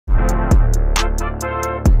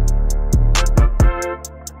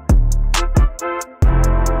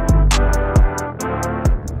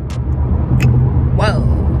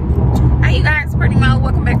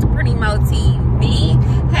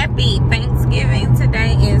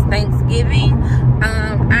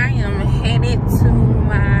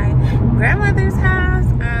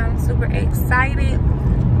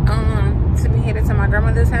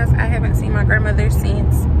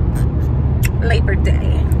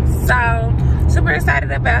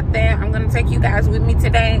excited about that. I'm gonna take you guys with me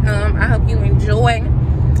today. I hope you enjoy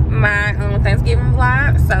my Thanksgiving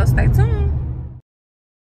vlog, so stay tuned.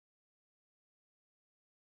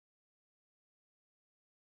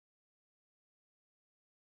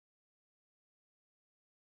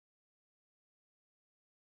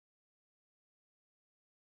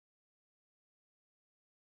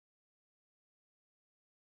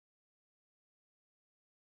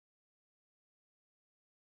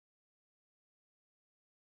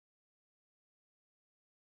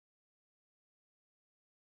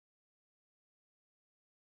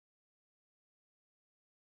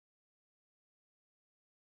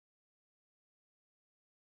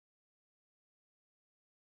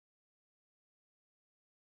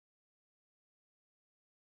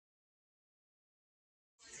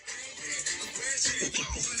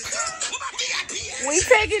 We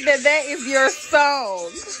take it that is your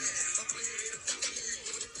song.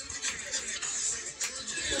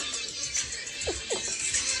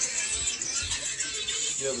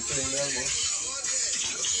 You ever seen that one?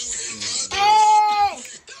 Hey!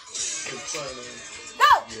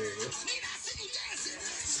 Go! Yeah.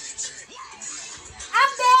 I'm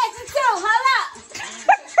dancing too. Hold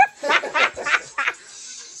up.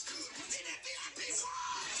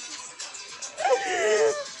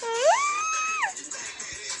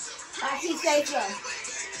 She say so.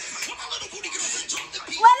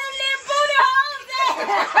 What them little booty holes at?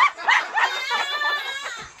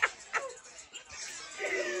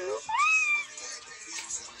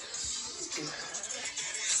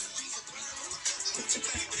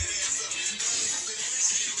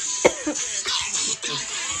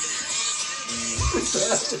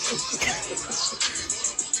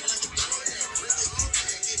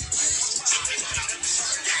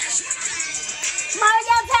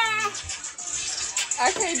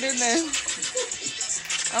 I can't do nothing.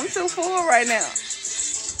 I'm too full right now.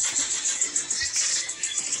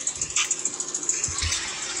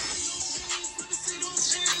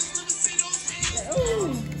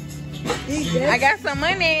 I got some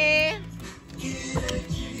money.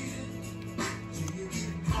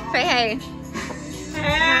 Say hey.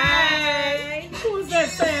 Hey! Who is that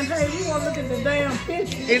saying, hey, you want to look at the damn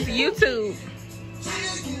picture? It's YouTube.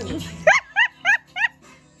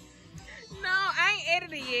 No, I ain't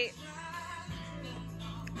edited yet.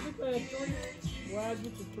 Why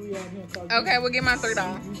get the 3 out here? Okay, we'll get my $3. You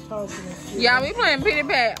talking and shit. Y'all, we playing Pitty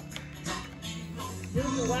Pat. Give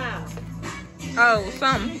me a while. Oh,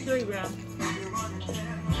 something. 3 rounds.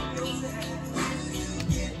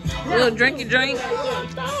 Little drinky drink.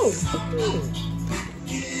 Oh.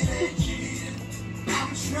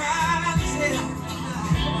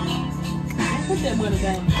 Put that money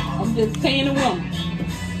down. I'm just paying a woman.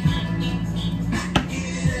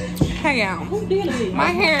 Hey y'all, Who did it? my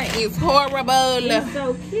hair is horrible. It's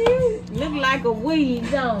so cute. Look like a weave,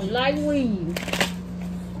 don't like weave.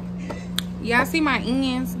 Y'all see my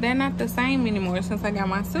ends? They're not the same anymore since I got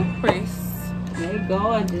my silk press. They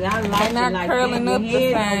gorgeous. I like They're it not like curling that. up Your the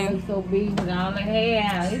head same. don't look so big with all the hair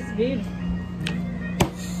out. It's beautiful.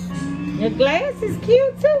 Your glass is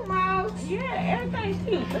cute too, Ma. Yeah, everything's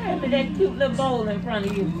cute. Look at that cute little bowl in front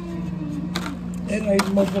of you. That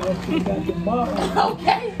ain't much of a thing got the bar.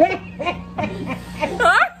 Okay.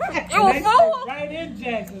 Huh? It was full. Right in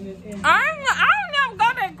Jackson. I don't never go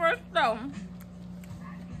that grocery store.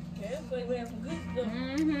 That's why we have some good stuff. I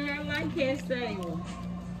like that stable.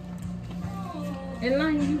 And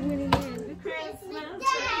like you went in there. Christmas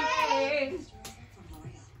Day.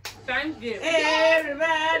 Thanksgiving.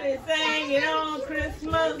 Everybody singing on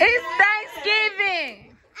Christmas Day. It's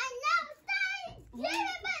Thanksgiving. I know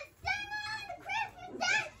Thanksgiving, but sing on Christmas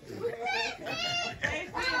Day.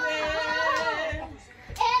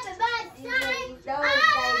 Everybody sing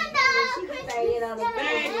on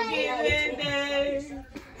Thanksgiving Day. So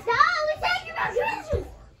we're talking about Christmas.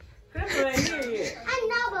 Christmas ain't here yet. I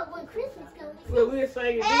know, but when Christmas comes, Well, we'll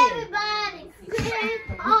sing it then. everybody sing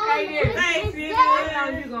on Christmas Thanksgiving. Day.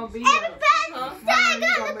 You gonna be Everybody sing on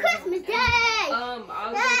Christmas Day. I was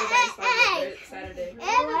gonna go back Saturday.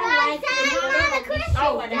 Everybody sing on the Christmas Oh,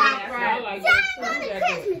 Day. I like Sing that. on the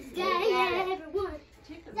Christmas Day, everyone.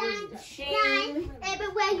 Sing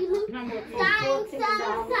everywhere you look. Sing, sing, sing, sing, sing.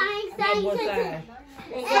 Everywhere you look.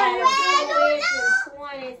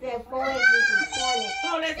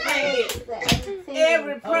 Oh, let's sing it.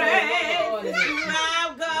 Every praise is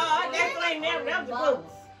my God. That's like never that was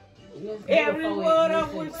good. Every word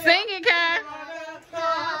of which Sing it, Kai.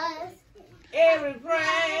 every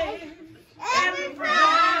praise, every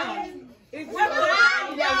praise. It's just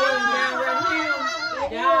like y'all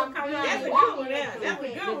That's a good one there. That's a good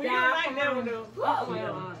one. You don't like that one though. Whoa,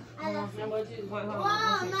 no, I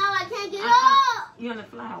can't get up. You on the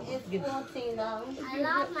flower. It's $14. I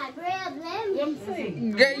lost my bread. Let me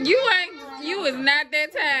see. Girl, you was not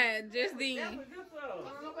that tired just then.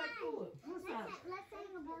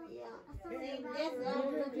 Let's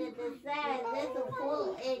look at the side. That's a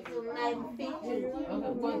full extra nice feature.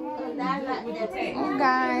 Oh,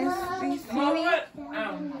 guys, you see me?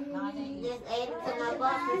 Just add it to my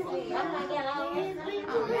boxes. I'm gonna get all this.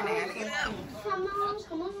 Come on,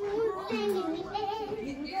 sing in the air.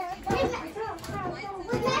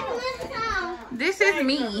 This is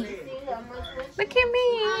me. Look at me.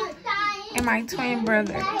 And my twin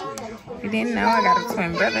brother. If you didn't know, I got a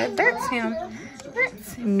twin brother. That's him.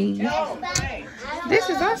 That's me. This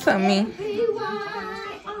is also me.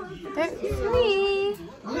 That's me.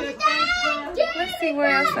 Let's see, where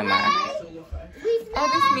else am I? Oh,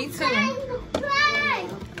 this is me too.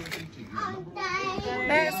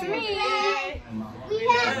 That's me. We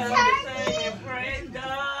have turkey.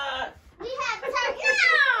 We have turkey.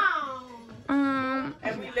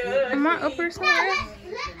 Am I up or somewhere? Let us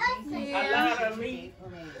sing. A lot of meat.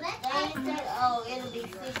 Let us sing. Oh, it'll be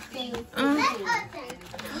 16. Let us sing.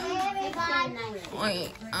 Everybody.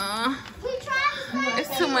 Wait, We try to sing.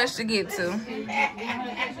 it's too much to get to.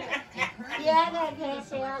 Yeah, I got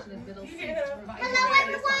cash out. Hello,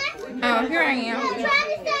 everyone. Oh, here I am. Try to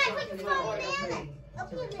sing. Put the phone down.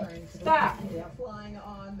 Stop.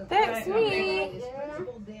 That's me.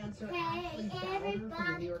 Hey,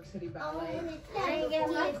 everybody. I ain't got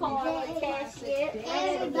my card or cash yet.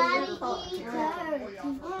 Everybody eat turkey.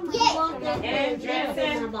 Yes. And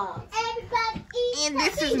dressing. Everybody eat And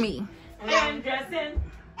this is me. And dressing.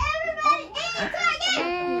 Everybody eat turkey.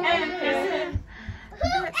 And dressing.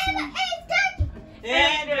 Whoever eats turkey.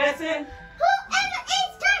 And dressing. Whoever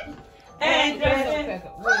eats turkey. And dressing.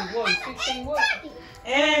 Whoever eats turkey.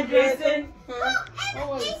 And dressing.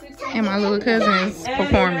 Whoever eats turkey. And my little cousin is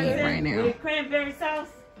performing right now. With cranberry sauce.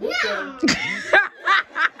 No. There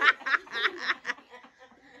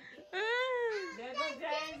goes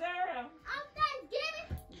James Earl. On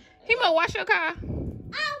Thanksgiving. He might wash your car. On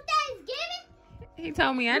Thanksgiving. He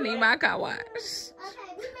told me I need my car washed.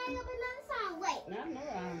 Okay, we made up another song. Wait. I know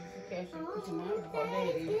I'm catching On mine before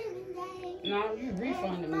Thanksgiving Day. No, you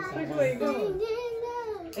refunded me Which way something. you going?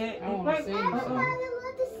 I want to sing Everybody something.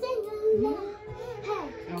 want to sing along. Hey,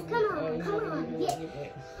 come on,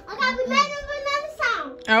 yeah. Okay, we made up another song.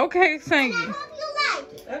 Okay, sing And I it. hope you like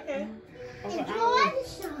it. Okay. Enjoy the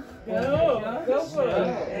song. Go for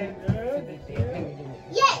it.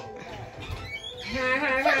 Yeah.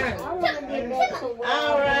 Hi. I want to get back to work.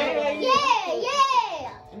 All right. Yeah.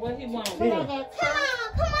 What he want? Come on.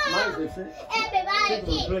 Everybody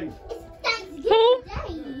get it. It's Thanksgiving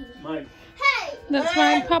Day. Mike. Hey. That's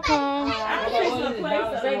my papa. I'm fixing to play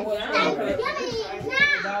some baby. Thanksgiving is now.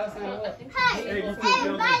 Hey,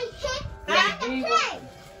 everybody hit back and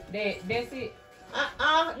play. That's it.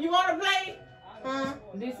 You want to play?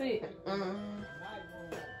 This it.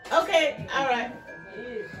 Okay. All right.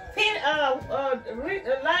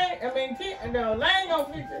 Lang on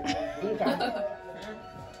 50.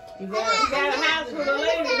 You got a house with a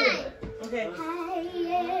lady. Okay.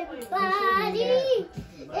 Hey, everybody.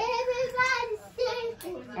 Everybody sing.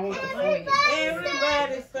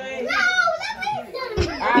 Everybody sing. No, let me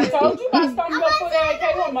sing. I told you about something your foot at.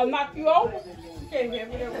 I'm gonna knock you over. You can't hear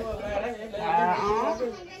me that well, man.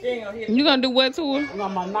 You ain't gonna hear me. You gonna do what to her? I'm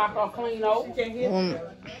gonna knock her clean over. You can't hear me.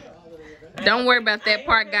 Don't worry about that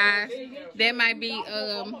part, guys. That might be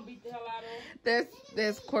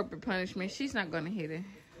that's corporate punishment. She's not gonna hit it.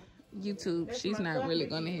 YouTube, she's not really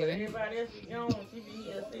gonna hit it. Everybody else is young, she be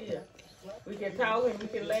here still. We can talk and we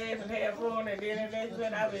can laugh and have fun, and then that's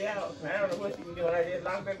when I'll be out. I don't know what you can do. I just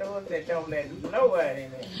locked the door and said, don't let nobody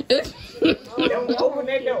in there. Don't open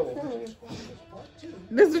that door.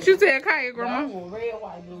 This is what you tell Kaya, Grandma. Red,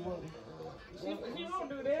 white, blue. She don't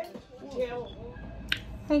do that. Yeah.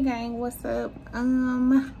 Hey gang, what's up?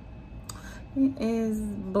 It is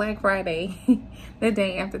Black Friday, the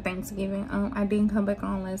day after Thanksgiving. I didn't come back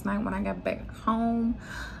on last night when I got back home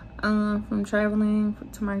from traveling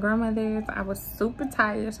to my grandmother's. I was super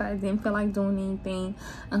tired, so I didn't feel like doing anything,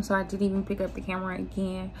 so I didn't even pick up the camera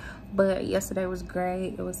again. But yesterday was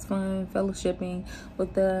great. It was fun fellowshipping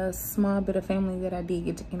with the small bit of family that I did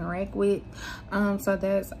get to interact with, so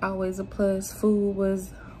that's always a plus. Food was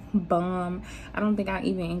bomb. I don't think I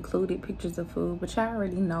even included pictures of food, but y'all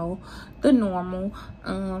already know the normal,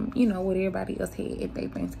 you know, what everybody else had at their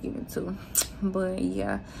Thanksgiving too. But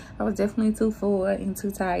yeah, I was definitely too full and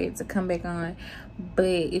too tired to come back on. But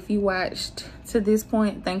if you watched to this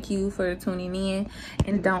point, thank you for tuning in,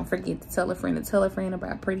 and don't forget to tell a friend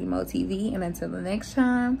about PrettyMoeeTv. And until the next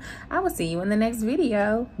time, I will see you in the next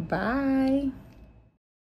video. Bye.